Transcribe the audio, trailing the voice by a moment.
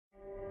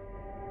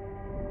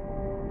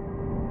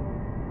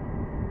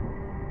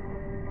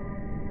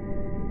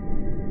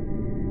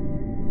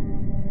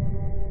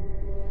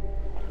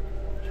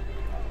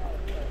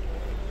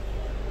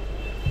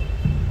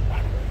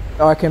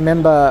I can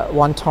remember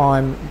one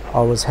time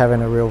I was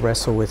having a real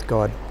wrestle with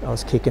God. I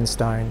was kicking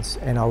stones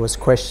and I was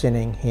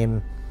questioning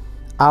Him.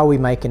 Are we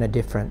making a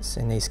difference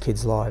in these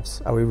kids'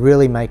 lives? Are we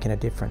really making a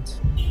difference?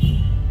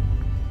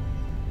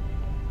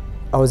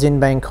 I was in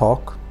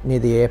Bangkok near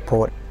the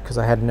airport because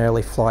I had an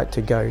early flight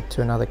to go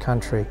to another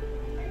country.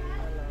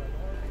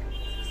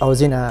 I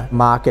was in a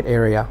market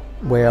area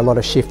where a lot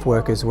of shift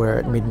workers were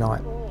at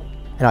midnight.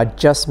 And I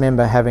just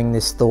remember having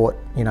this thought,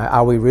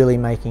 are we really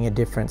making a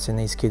difference in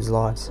these kids'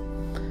 lives?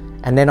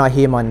 And then I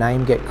hear my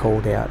name get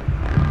called out.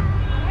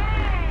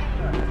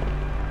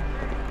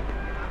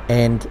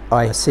 And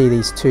I see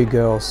these two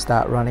girls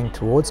start running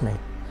towards me.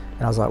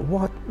 And I was like,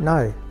 what?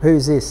 No,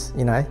 who's this?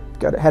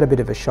 Had a bit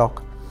of a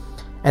shock.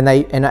 And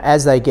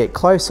as they get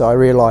closer, I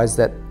realised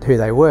that who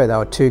they were. They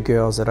were two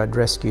girls that I'd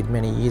rescued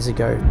many years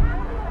ago.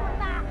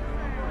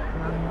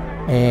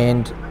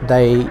 And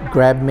they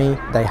grabbed me,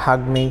 they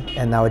hugged me,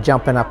 and they were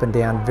jumping up and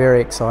down,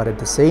 very excited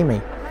to see me.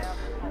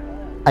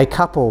 A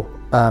couple,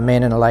 a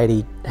man and a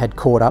lady, had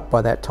caught up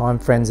by that time,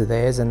 friends of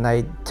theirs, and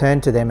they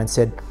turned to them and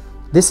said,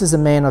 "This is the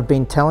man I've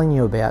been telling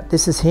you about.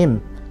 This is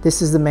him.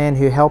 This is the man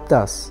who helped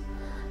us."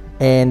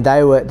 And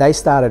they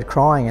started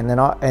crying,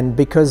 and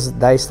because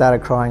they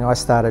started crying, I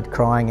started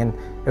crying, and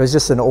it was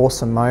just an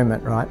awesome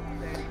moment, right?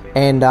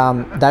 And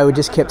they were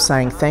just kept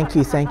saying, "Thank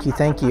you, thank you,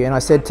 thank you." And I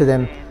said to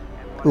them,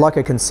 like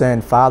a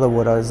concerned father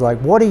would, I was like,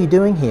 "What are you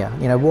doing here?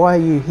 Why are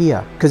you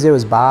here?" Because there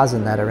was bars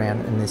and that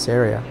around in this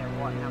area.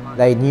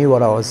 They knew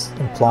what I was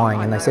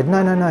implying, and they said,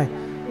 no,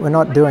 we're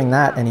not doing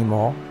that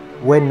anymore.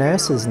 We're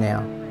nurses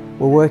now.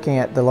 We're working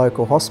at the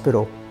local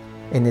hospital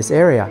in this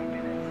area.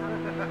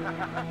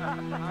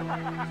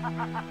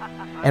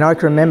 And I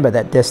can remember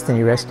that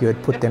Destiny Rescue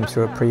had put them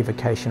through a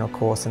pre-vocational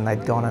course, and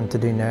they'd gone on to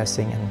do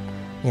nursing,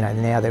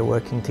 and now they're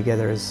working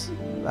together as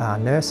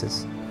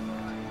nurses.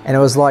 And it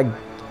was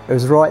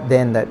right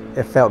then that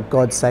it felt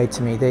God say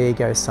to me, "There you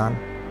go, son.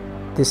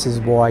 This is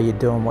why you're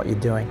doing what you're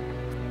doing.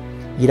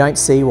 You don't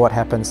see what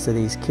happens to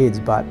these kids,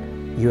 but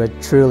you are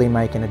truly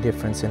making a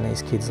difference in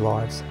these kids'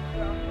 lives."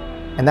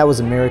 And that was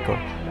a miracle.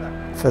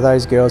 For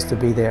those girls to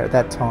be there at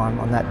that time,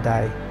 on that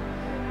day,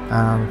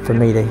 for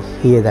me to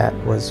hear that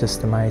was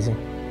just amazing.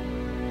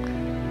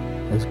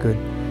 It was good.